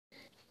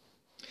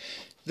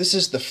This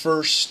is the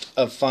first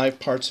of 5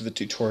 parts of a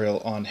tutorial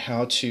on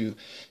how to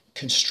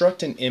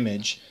construct an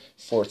image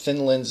for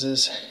thin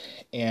lenses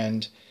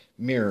and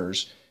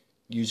mirrors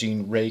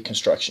using ray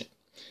construction.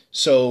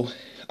 So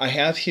I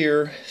have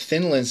here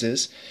thin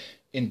lenses.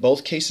 In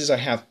both cases I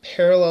have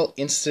parallel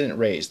incident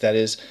rays. That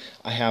is,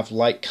 I have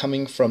light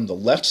coming from the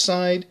left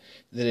side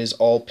that is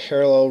all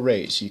parallel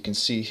rays. You can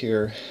see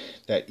here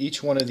that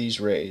each one of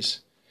these rays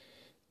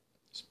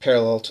is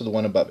parallel to the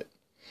one above it.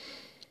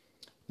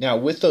 Now,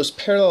 with those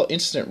parallel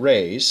incident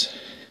rays,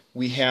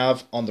 we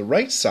have on the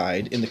right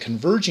side, in the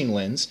converging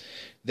lens,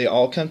 they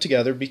all come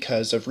together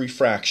because of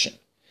refraction.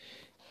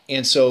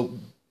 And so,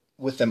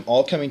 with them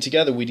all coming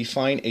together, we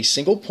define a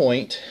single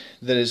point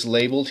that is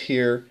labeled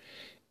here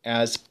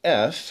as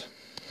F.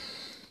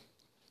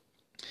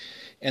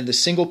 And the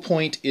single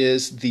point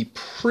is the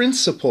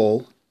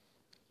principal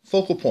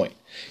focal point.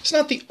 It's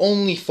not the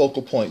only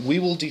focal point. We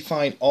will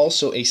define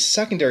also a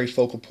secondary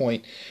focal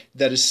point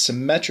that is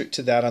symmetric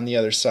to that on the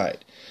other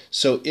side.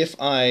 So if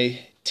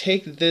I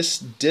take this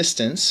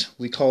distance,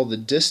 we call the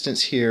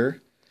distance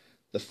here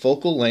the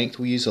focal length.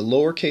 We use a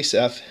lowercase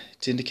f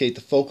to indicate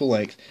the focal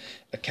length,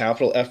 a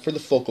capital F for the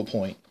focal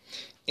point.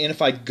 And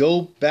if I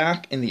go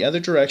back in the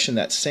other direction,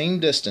 that same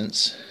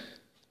distance,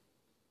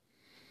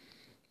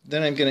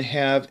 then I'm going to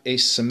have a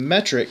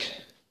symmetric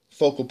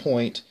focal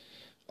point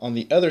on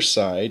the other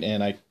side,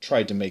 and I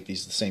tried to make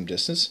these the same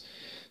distance.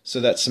 So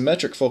that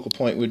symmetric focal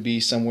point would be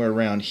somewhere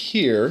around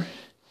here,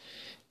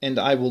 and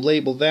I will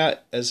label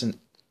that as an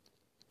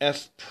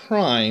F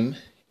prime,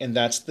 and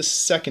that's the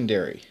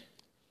secondary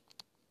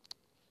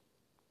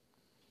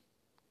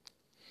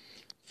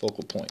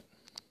focal point.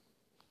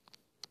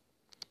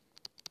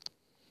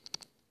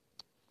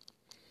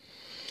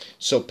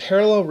 So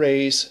parallel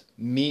rays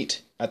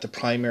meet at the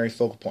primary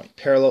focal point.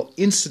 Parallel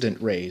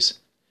incident rays,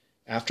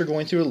 after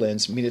going through a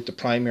lens, meet at the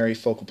primary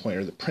focal point,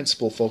 or the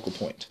principal focal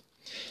point.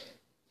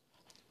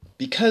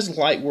 Because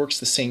light works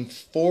the same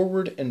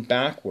forward and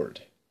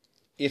backward,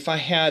 if I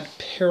had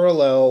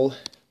parallel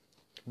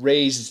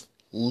rays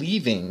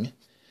leaving,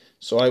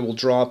 so I will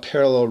draw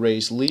parallel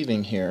rays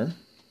leaving here.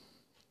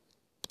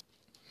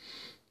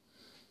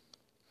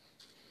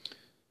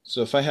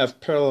 So if I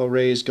have parallel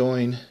rays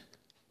going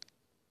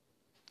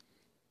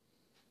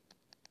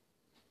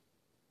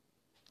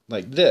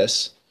like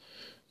this,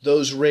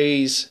 those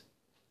rays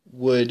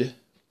would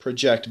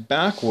project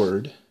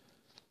backward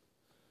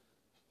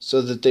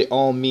so that they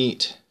all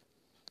meet.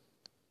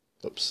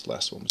 Oops,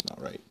 last one was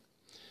not right.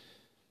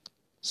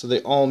 So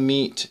they all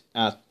meet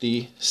at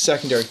the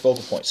secondary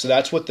focal point. So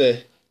that's what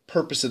the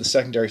purpose of the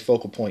secondary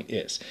focal point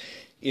is.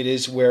 It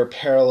is where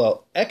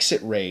parallel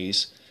exit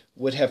rays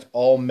would have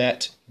all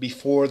met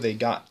before they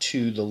got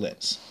to the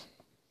lens.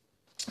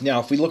 Now,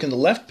 if we look in the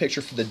left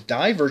picture for the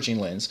diverging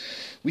lens,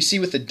 we see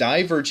with the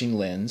diverging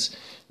lens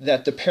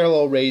that the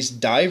parallel rays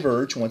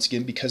diverge, once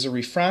again, because of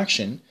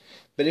refraction.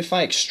 But if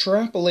I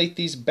extrapolate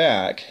these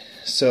back,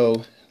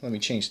 so let me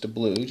change to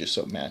blue just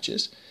so it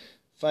matches.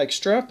 If I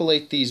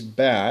extrapolate these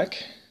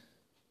back,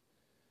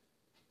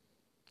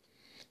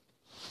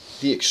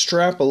 the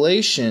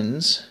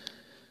extrapolations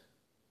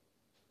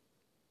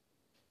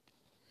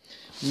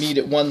meet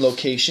at one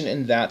location,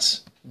 and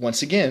that's,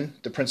 once again,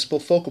 the principal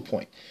focal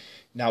point.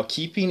 Now,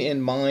 keeping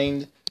in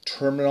mind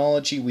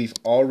terminology we've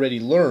already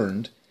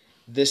learned,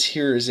 this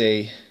here is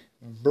a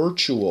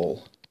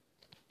virtual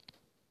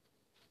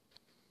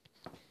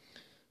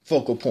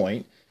focal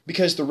point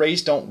because the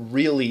rays don't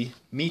really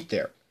meet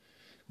there.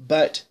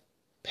 But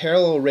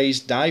parallel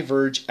rays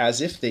diverge as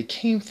if they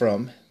came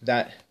from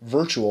that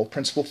virtual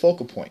principal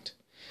focal point.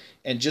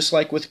 And just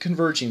like with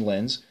converging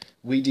lens,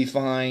 we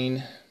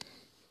define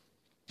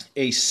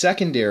a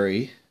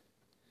secondary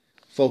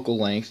focal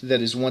length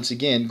that is once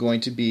again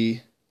going to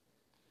be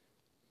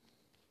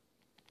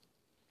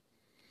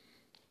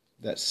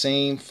that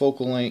same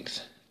focal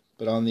length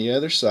but on the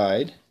other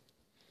side.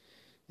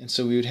 And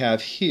so we would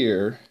have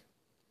here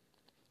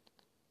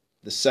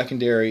the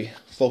secondary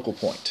focal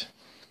point.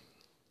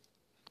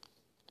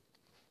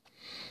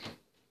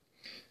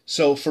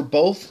 So for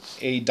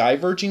both a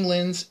diverging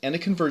lens and a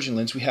converging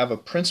lens, we have a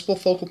principal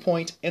focal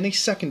point and a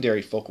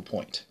secondary focal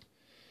point.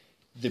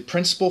 The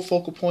principal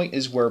focal point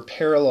is where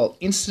parallel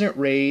incident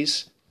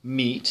rays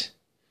meet.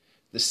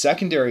 The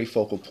secondary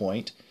focal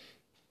point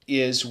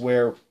is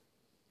where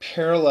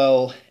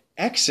parallel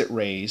exit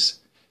rays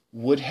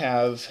would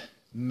have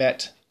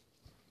met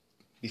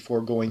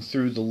before going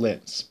through the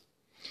lens.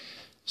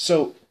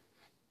 So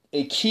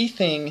a key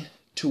thing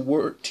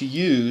to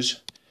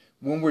use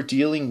when we're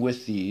dealing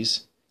with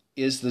these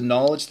is the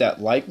knowledge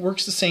that light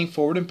works the same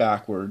forward and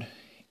backward,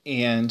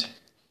 and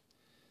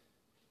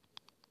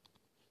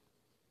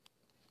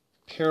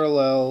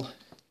parallel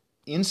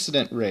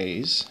incident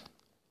rays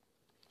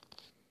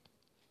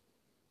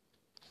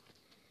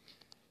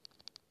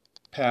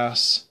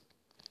pass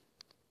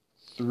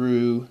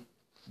through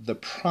the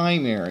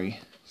primary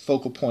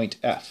focal point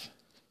F.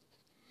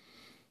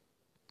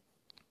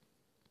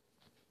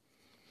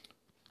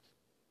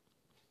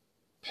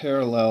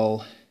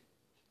 Parallel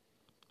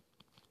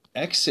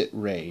exit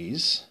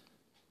rays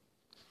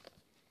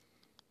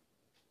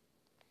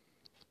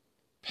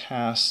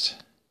passed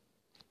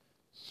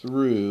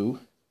through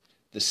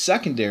the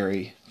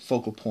secondary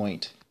focal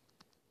point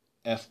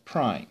f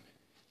prime.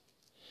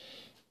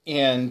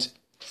 And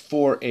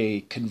for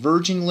a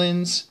converging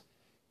lens,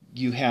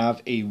 you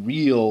have a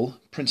real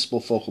principal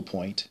focal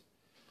point.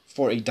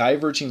 For a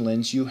diverging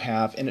lens, you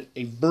have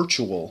a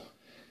virtual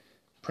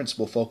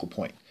principal focal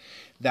point.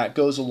 That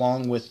goes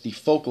along with the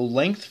focal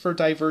length for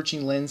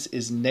diverging lens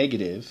is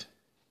negative,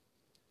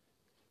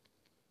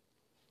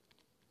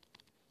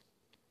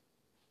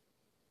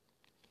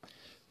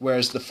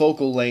 whereas the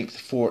focal length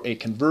for a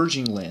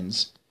converging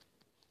lens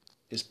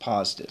is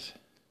positive.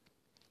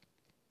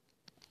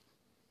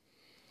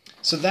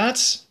 So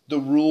that's the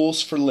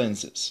rules for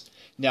lenses.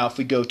 Now if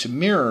we go to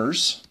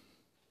mirrors,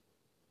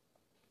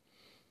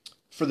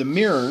 for the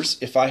mirrors,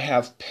 if I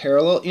have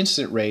parallel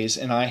incident rays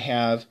and I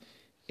have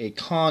a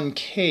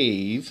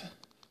concave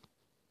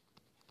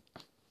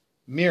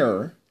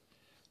mirror,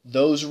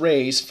 those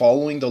rays,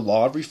 following the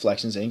law of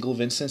reflections, angle of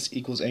incidence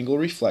equals angle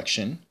of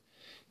reflection,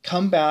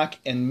 come back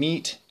and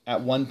meet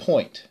at one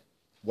point.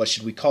 What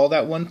should we call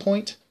that one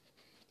point?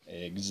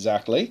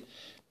 Exactly.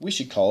 We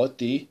should call it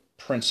the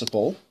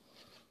principal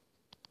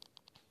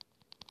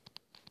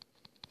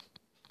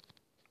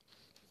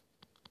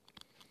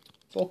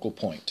focal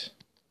point.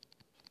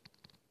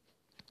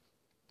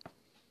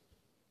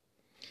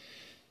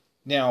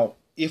 Now,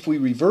 if we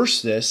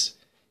reverse this,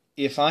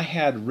 if I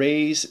had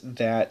rays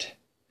that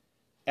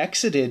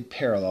exited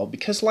parallel,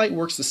 because light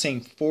works the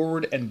same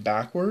forward and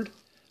backward,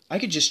 I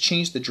could just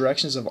change the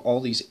directions of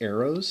all these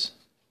arrows,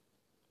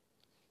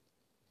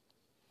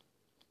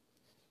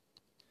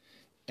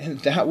 and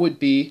that would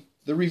be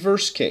the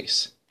reverse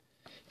case.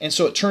 And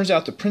so it turns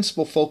out the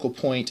principal focal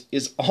point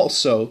is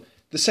also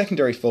the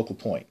secondary focal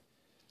point.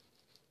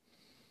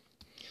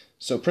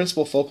 So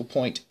principal focal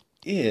point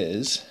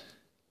is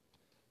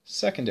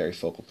secondary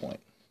focal point.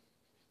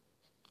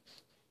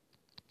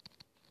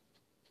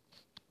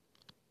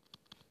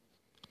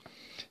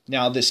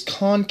 Now this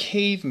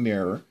concave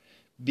mirror,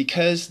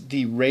 because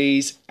the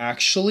rays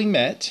actually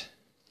met,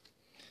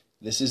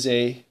 this is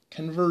a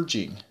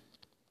converging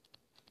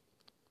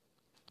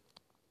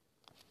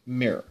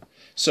mirror.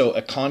 So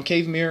a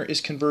concave mirror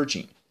is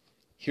converging.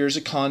 Here's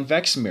a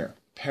convex mirror.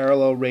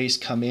 Parallel rays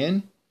come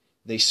in,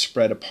 they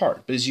spread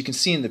apart. But as you can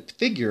see in the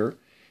figure,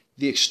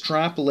 the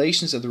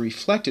extrapolations of the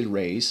reflected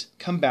rays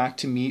come back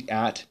to meet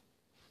at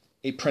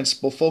a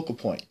principal focal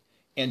point.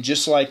 And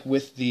just like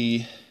with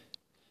the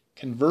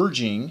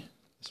converging,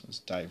 this one's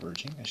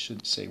diverging, I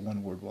shouldn't say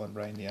one word while I'm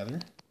writing the other.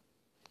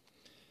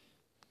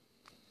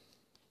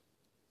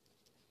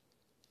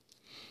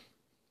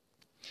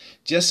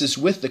 Just as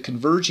with the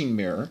converging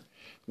mirror,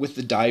 with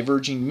the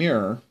diverging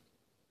mirror,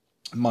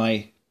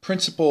 my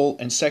principal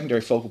and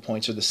secondary focal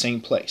points are the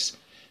same place.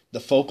 The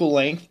focal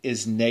length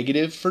is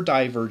negative for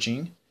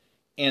diverging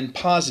and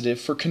positive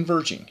for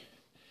converging.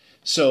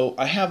 So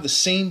I have the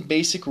same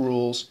basic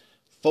rules.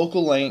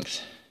 Focal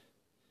length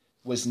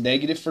was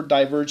negative for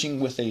diverging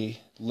with a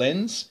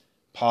lens,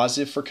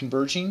 positive for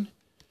converging.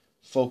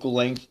 Focal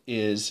length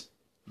is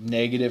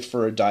negative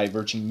for a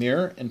diverging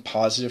mirror and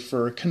positive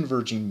for a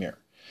converging mirror.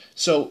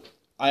 So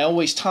I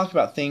always talk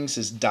about things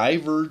as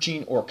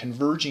diverging or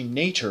converging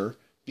nature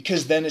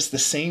because then it's the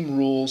same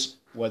rules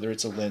whether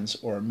it's a lens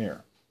or a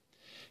mirror.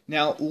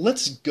 Now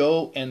let's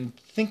go and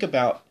think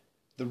about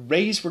the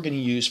rays we're going to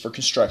use for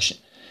construction.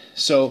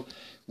 So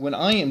when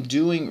I am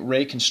doing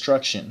ray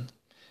construction,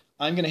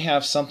 I'm going to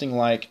have something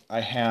like I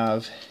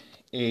have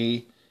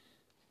a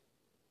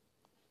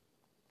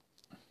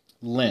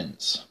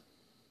lens.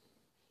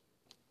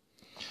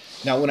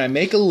 Now when I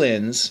make a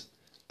lens,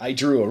 I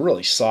drew a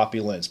really sloppy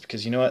lens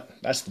because you know what?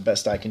 That's the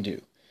best I can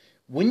do.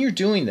 When you're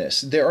doing this,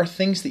 there are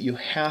things that you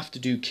have to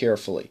do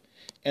carefully.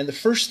 And the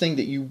first thing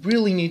that you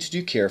really need to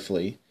do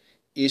carefully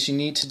is you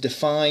need to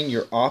define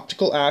your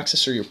optical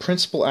axis or your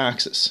principal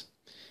axis.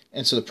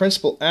 And so the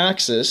principal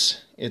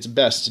axis, it's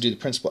best to do the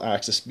principal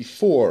axis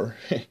before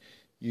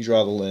you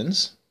draw the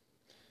lens.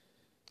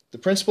 The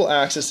principal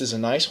axis is a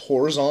nice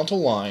horizontal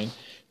line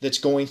that's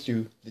going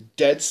through the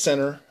dead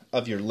center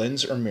of your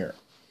lens or mirror.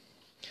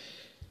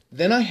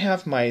 Then I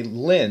have my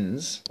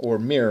lens or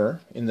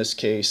mirror, in this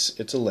case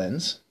it's a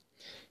lens,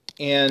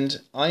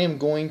 and I am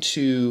going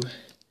to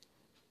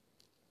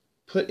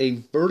put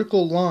a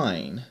vertical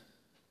line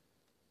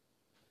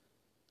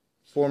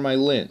for my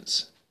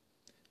lens.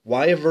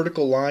 Why a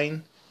vertical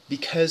line?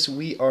 Because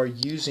we are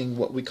using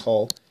what we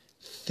call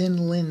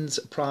thin lens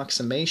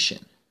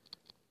approximation.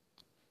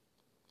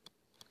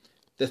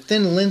 The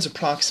thin lens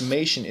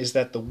approximation is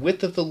that the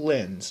width of the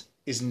lens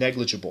is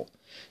negligible.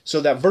 So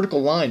that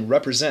vertical line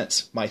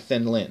represents my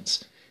thin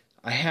lens.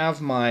 I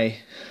have my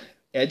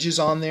edges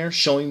on there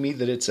showing me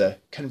that it's a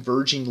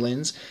converging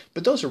lens,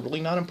 but those are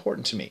really not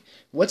important to me.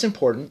 What's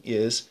important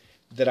is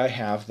that I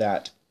have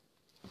that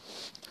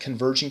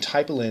converging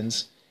type of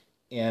lens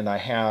and I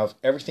have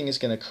everything is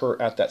going to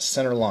occur at that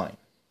center line.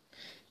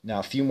 Now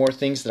a few more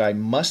things that I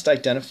must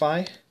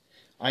identify.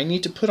 I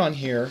need to put on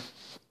here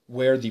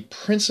where the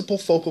principal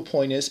focal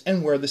point is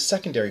and where the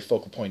secondary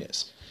focal point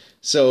is.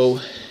 So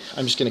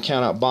I'm just going to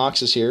count out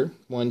boxes here.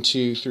 1,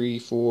 2, 3,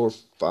 4,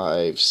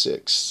 5,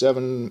 6,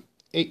 7,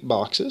 8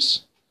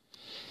 boxes.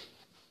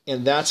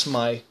 And that's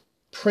my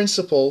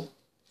principal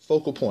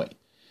focal point.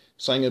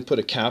 So I'm going to put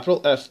a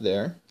capital F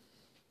there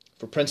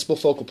for principal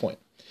focal point.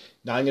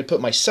 Now I'm going to put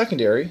my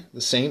secondary,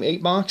 the same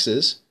 8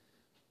 boxes.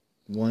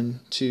 1,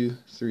 2,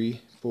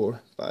 3,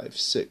 4, 5,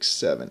 6,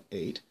 7,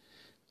 8.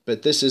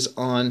 But this is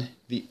on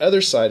the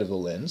other side of the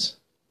lens.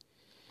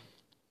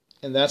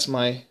 And that's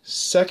my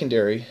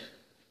secondary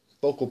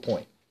focal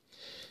point.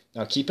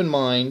 Now keep in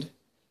mind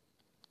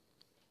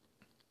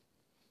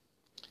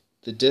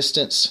the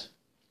distance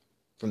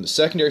from the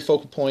secondary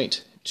focal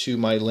point to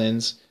my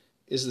lens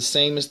is the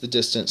same as the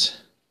distance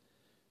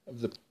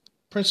of the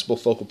principal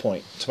focal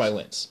point to my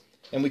lens.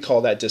 And we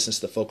call that distance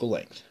the focal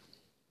length.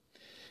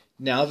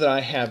 Now that I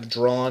have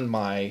drawn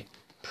my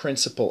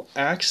principal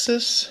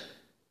axis,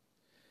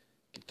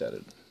 get that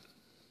in.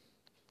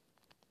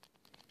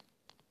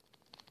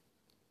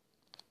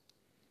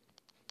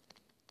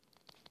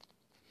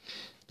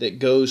 That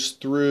goes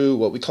through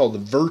what we call the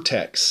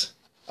vertex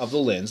of the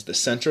lens, the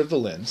center of the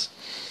lens.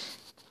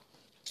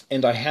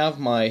 And I have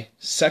my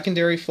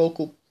secondary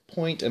focal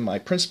point and my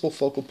principal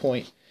focal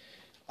point.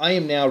 I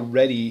am now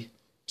ready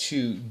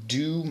to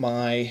do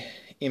my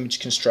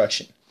image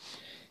construction.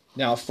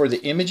 Now for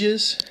the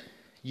images,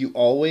 you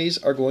always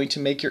are going to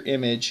make your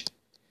image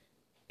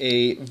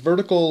a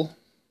vertical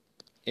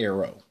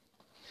arrow.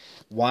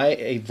 Why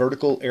a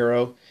vertical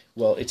arrow?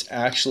 Well, it's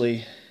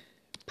actually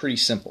pretty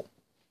simple.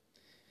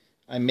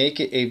 I make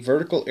it a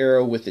vertical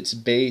arrow with its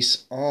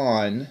base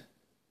on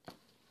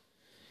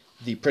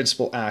the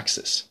principal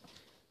axis.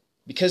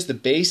 Because the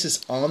base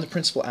is on the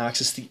principal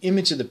axis, the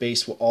image of the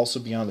base will also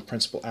be on the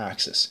principal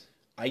axis.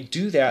 I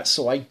do that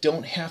so I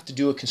don't have to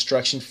do a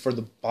construction for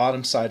the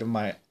bottom side of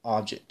my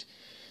object.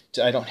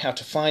 I don't have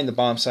to find the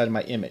bottom side of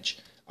my image.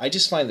 I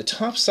just find the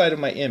top side of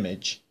my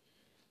image,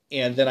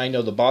 and then I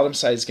know the bottom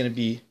side is going to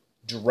be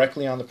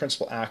directly on the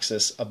principal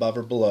axis, above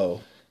or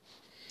below.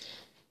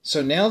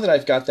 So now that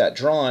I've got that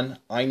drawn,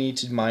 I need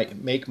to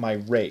make my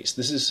rays.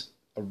 This is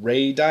a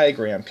ray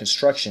diagram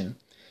construction.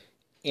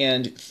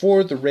 And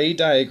for the ray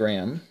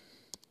diagram,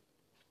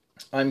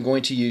 I'm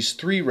going to use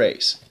 3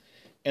 rays.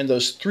 And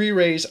those 3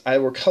 rays, I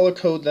will color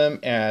code them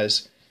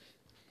as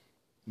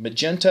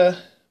magenta,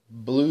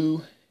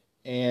 blue,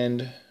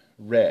 and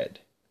red.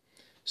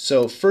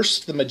 So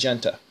first the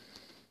magenta.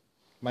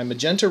 My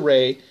magenta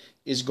ray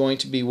is going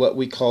to be what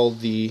we call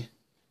the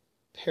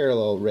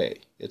parallel ray.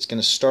 It's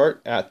going to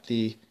start at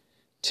the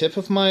tip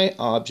of my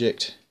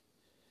object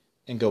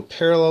and go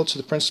parallel to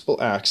the principal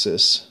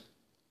axis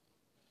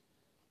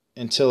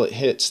until it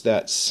hits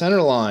that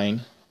center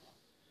line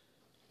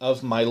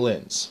of my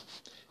lens.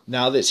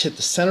 Now that it's hit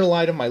the center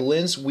line of my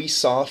lens, we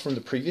saw from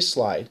the previous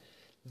slide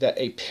that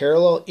a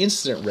parallel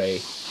incident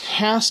ray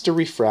has to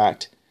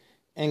refract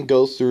and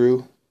go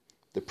through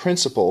the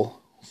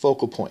principal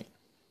focal point.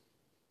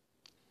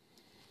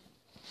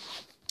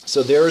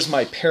 So there is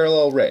my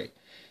parallel ray.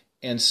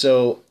 And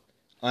so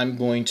I'm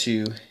going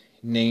to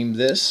name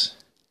this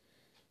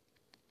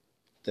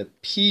the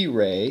P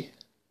ray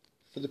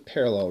for the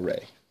parallel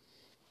ray.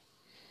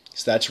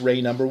 So that's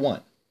ray number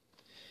 1.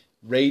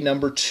 Ray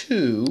number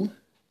 2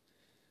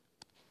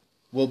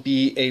 will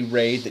be a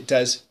ray that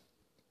does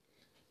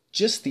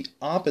just the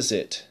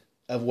opposite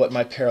of what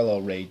my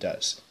parallel ray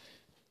does.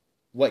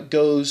 What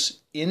goes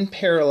in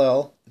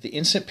parallel, the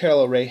incident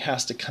parallel ray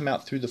has to come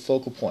out through the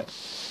focal point.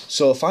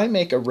 So if I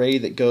make a ray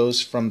that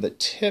goes from the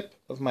tip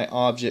of my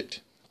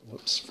object,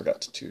 whoops,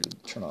 forgot to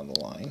turn on the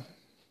line,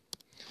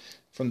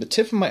 from the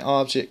tip of my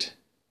object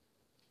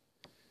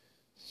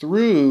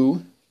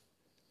through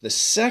the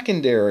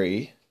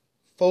secondary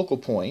focal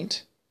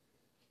point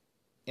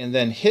and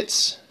then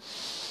hits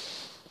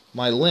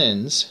my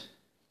lens,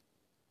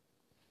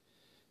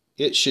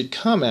 it should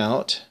come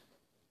out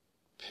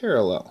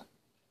parallel.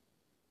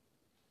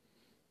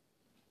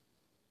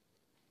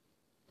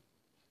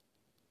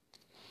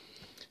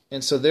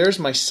 And so there's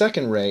my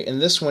second ray,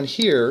 and this one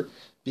here,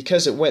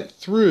 because it went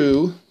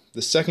through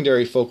the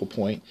secondary focal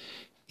point,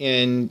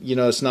 and you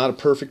know it's not a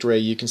perfect ray,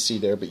 you can see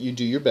there, but you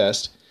do your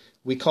best.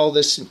 We call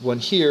this one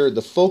here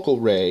the focal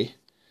ray,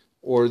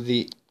 or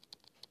the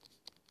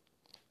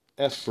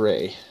F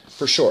ray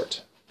for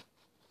short.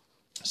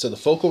 So the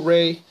focal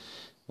ray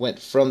went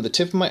from the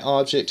tip of my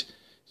object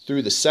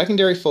through the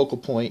secondary focal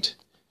point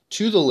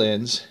to the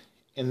lens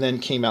and then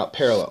came out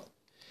parallel.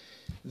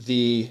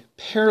 The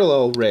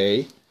parallel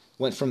ray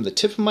went from the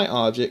tip of my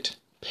object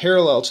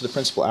parallel to the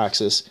principal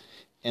axis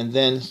and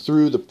then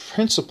through the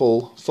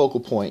principal focal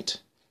point.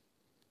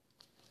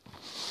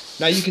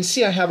 Now you can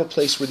see I have a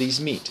place where these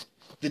meet.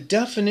 The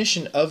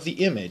definition of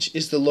the image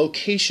is the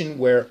location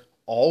where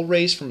all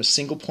rays from a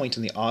single point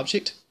in the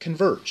object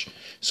converge.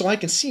 So I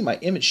can see my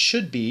image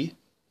should be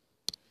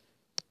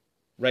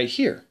right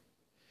here.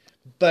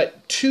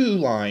 But 2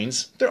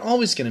 lines, they're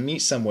always going to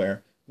meet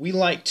somewhere. We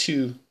like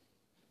to,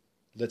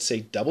 let's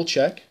say, double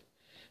check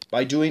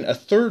by doing a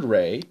third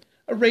ray,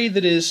 a ray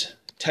that is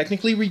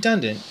technically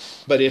redundant,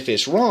 but if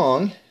it's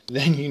wrong,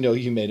 then you know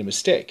you made a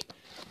mistake.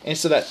 And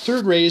so that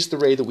third ray is the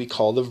ray that we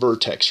call the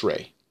vertex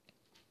ray.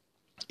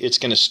 It's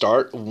going to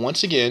start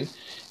once again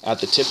at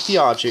the tip of the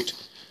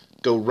object,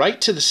 go right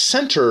to the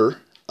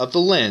center of the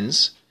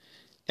lens,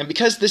 and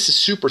because this is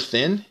super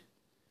thin,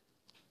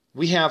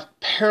 we have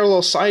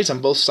parallel sides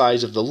on both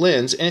sides of the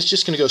lens, and it's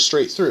just going to go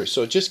straight through.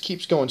 So it just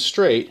keeps going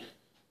straight.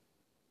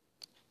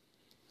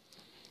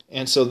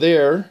 And so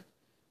there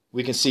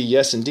we can see,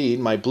 yes indeed,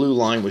 my blue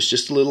line was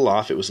just a little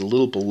off. It was a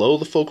little below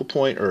the focal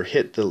point, or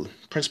hit the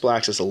principal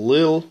axis a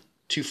little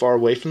too far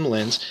away from the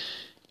lens.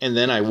 And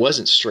then I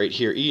wasn't straight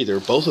here either.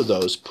 Both of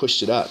those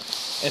pushed it up.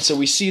 And so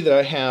we see that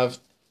I have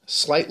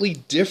slightly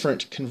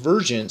different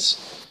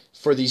convergence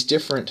for these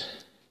different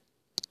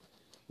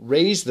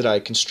rays that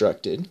I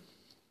constructed,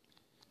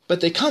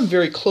 but they come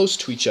very close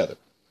to each other.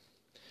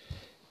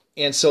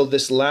 And so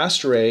this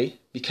last ray,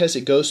 because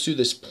it goes through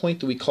this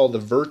point that we call the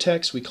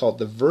vertex, we call it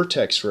the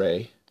vertex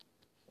ray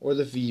or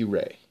the V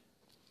ray.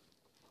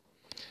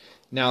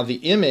 Now the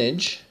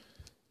image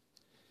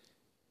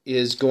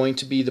is going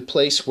to be the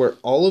place where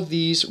all of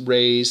these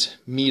rays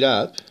meet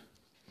up.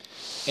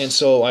 And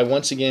so I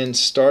once again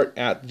start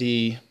at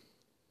the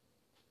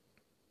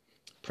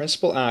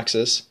principal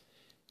axis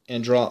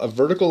and draw a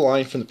vertical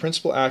line from the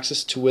principal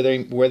axis to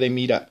where they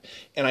meet up.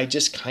 And I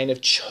just kind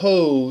of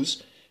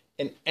chose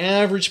an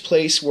average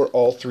place where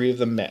all three of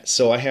them met.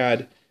 So I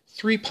had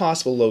three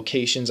possible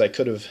locations I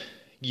could have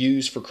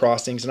used for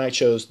crossings, and I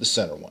chose the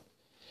center one.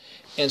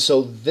 And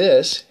so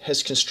this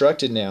has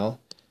constructed now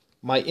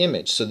my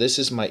image. So this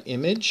is my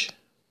image.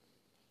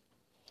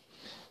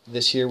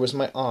 This here was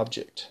my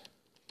object.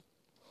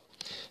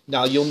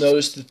 Now you'll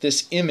notice that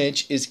this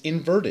image is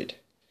inverted.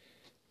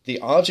 The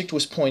object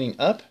was pointing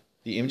up,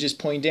 the image is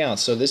pointing down.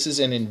 So this is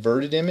an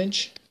inverted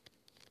image.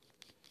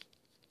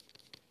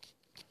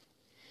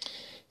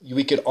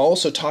 We could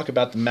also talk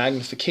about the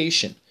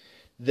magnification.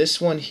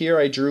 This one here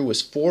I drew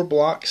was 4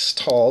 blocks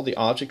tall. The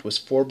object was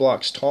 4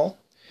 blocks tall.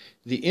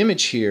 The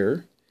image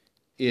here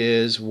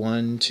is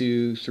 1,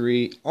 2,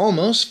 3,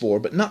 almost 4,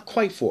 but not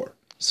quite 4.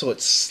 So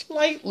it's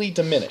slightly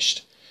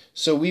diminished.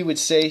 So we would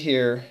say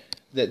here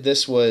that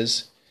this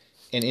was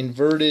an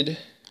inverted,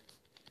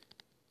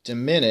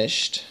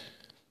 diminished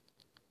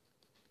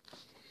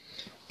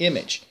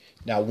image.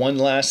 Now one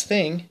last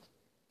thing,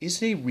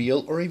 is it a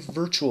real or a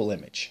virtual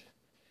image?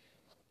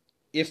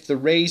 If the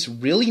rays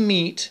really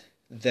meet,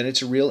 then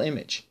it's a real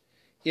image.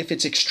 If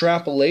it's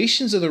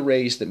extrapolations of the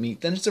rays that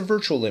meet, then it's a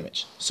virtual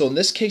image. So in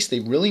this case, they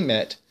really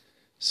met.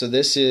 So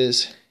this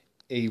is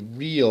a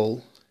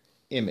real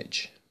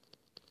image.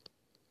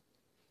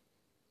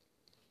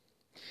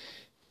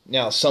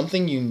 Now,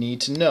 something you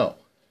need to know.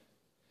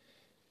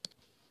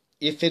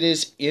 If it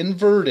is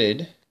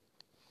inverted,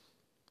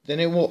 then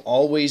it will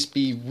always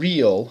be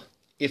real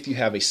if you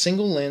have a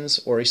single lens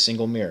or a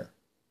single mirror.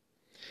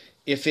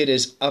 If it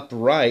is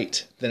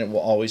upright, then it will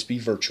always be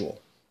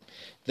virtual.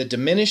 The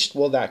diminished,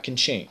 well, that can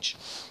change.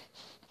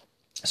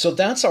 So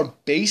that's our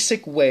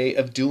basic way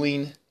of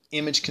doing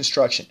image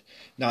construction.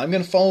 Now I'm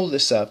going to follow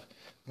this up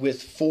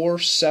with 4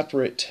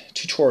 separate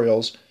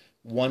tutorials,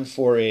 one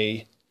for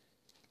a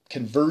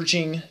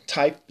converging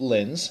type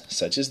lens,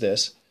 such as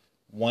this,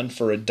 one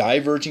for a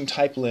diverging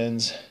type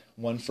lens,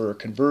 one for a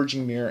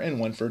converging mirror, and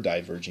one for a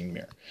diverging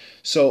mirror.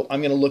 So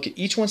I'm going to look at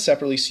each one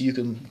separately so you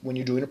can, when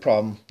you're doing a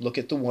problem, look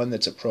at the one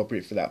that's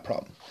appropriate for that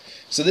problem.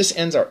 So this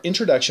ends our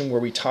introduction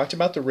where we talked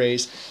about the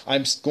rays.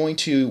 I'm going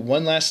to,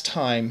 one last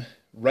time,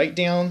 write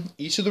down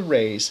each of the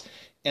rays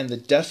and the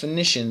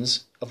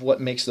definitions of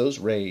what makes those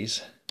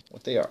rays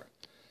what they are.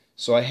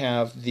 So I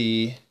have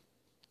the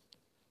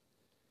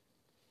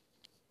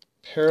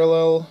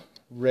parallel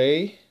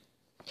ray,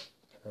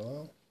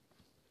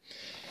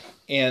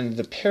 and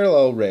the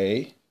parallel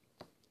ray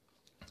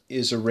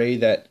is a ray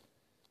that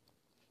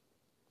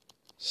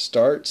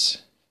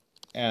starts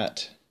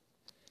at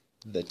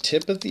the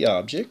tip of the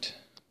object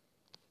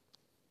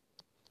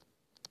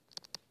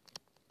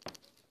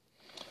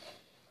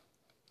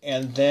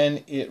and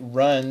then it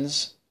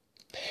runs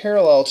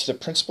parallel to the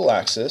principal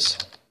axis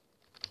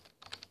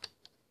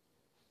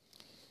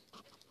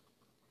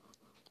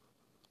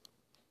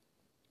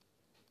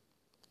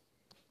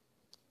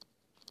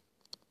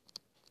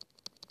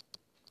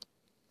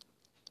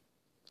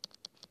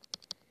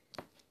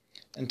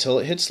until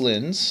it hits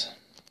lens,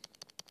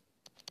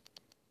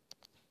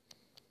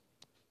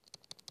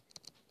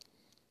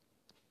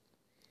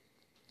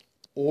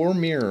 or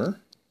mirror,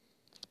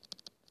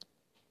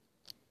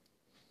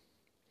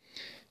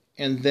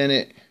 and then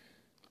it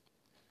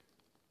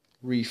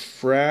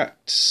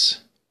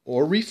refracts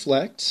or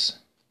reflects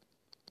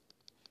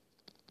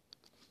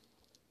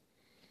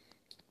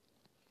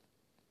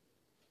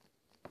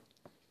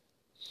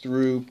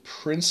through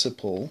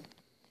principal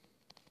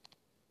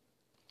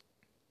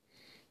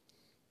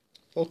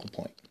focal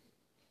point.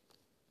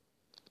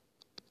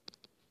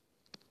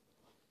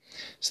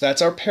 So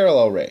that's our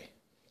parallel ray,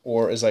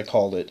 or as I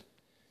called it,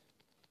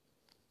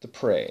 the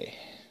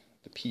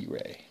P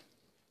ray.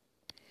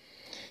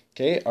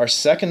 Okay, our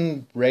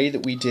second ray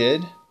that we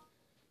did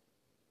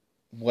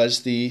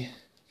was the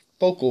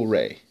focal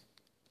ray.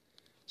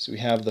 So we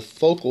have the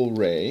focal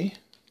ray,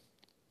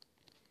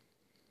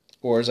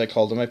 or as I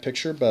called in my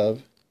picture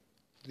above,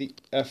 the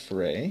F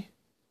ray.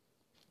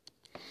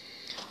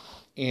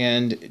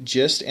 And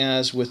just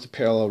as with the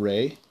parallel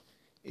ray,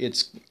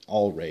 it's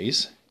all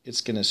rays,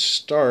 it's going to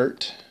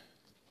start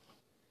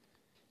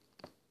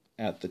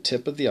at the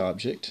tip of the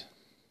object,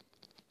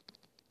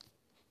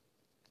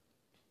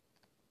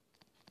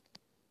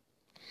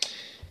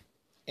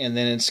 and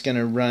then it's going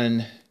to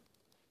run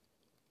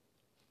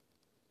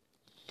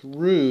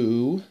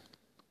through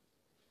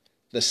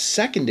the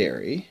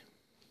secondary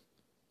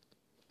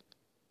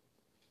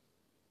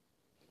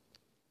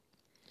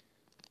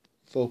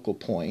focal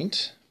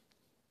point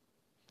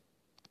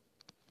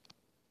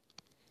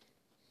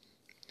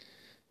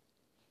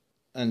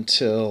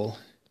until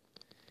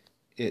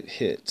it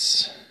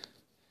hits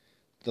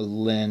the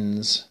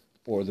lens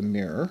or the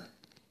mirror.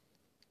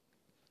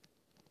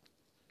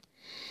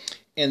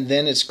 And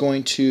then it's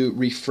going to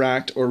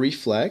refract or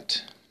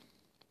reflect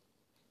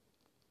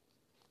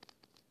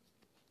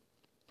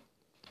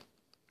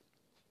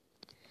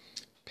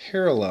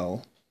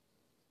parallel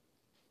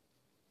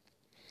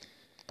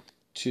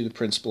to the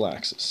principal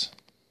axis.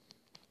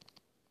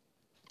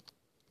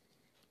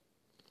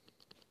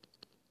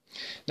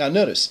 Now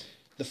notice,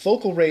 the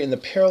focal ray and the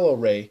parallel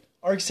ray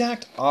are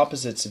exact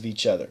opposites of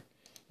each other.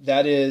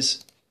 That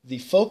is, the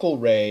focal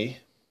ray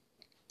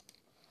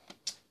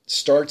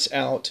starts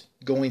out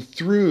going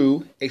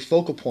through a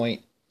focal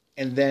point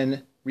and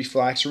then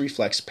refracts or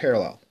reflects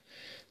parallel.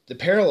 The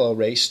parallel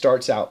ray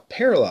starts out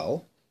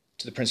parallel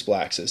to the principal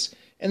axis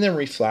and then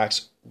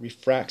refracts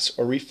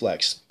or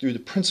reflects through the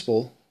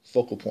principal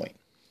focal point.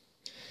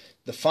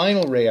 The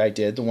final ray I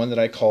did, the one that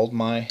I called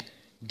my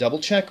double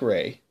check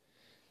ray,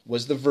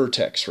 was the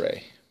vertex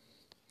ray.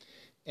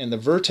 And the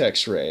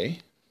vertex ray,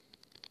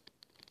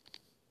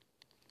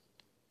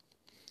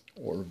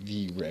 or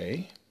V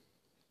ray,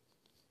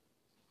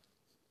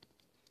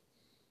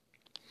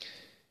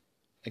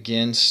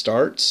 again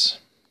starts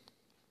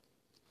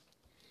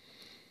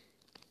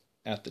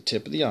at the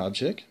tip of the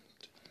object,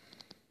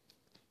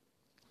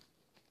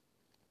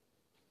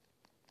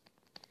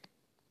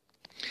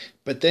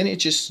 but then it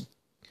just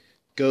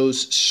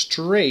goes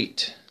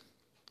straight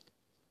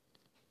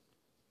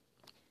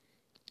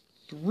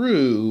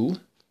through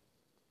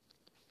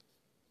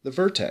the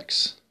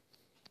vertex.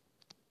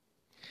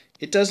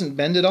 It doesn't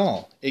bend at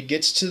all. It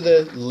gets to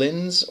the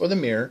lens or the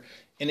mirror,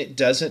 and it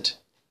doesn't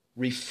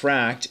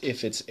refract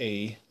if it's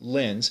a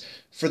lens.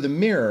 For the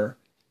mirror,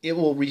 it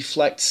will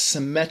reflect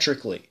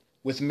symmetrically.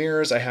 With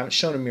mirrors, I haven't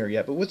shown a mirror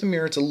yet, but with a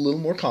mirror it's a little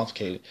more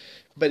complicated.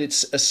 But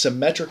it's a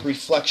symmetric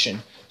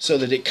reflection so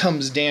that it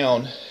comes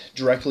down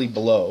directly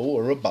below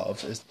or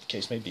above, as the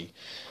case may be,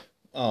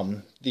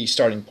 the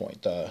starting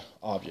point, the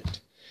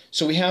object.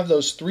 So we have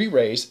those three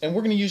rays, and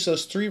we're going to use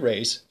those three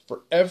rays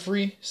for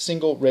every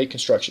single ray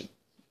construction.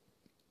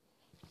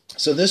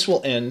 So this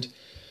will end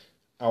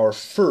our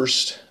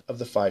first of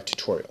the 5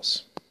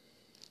 tutorials.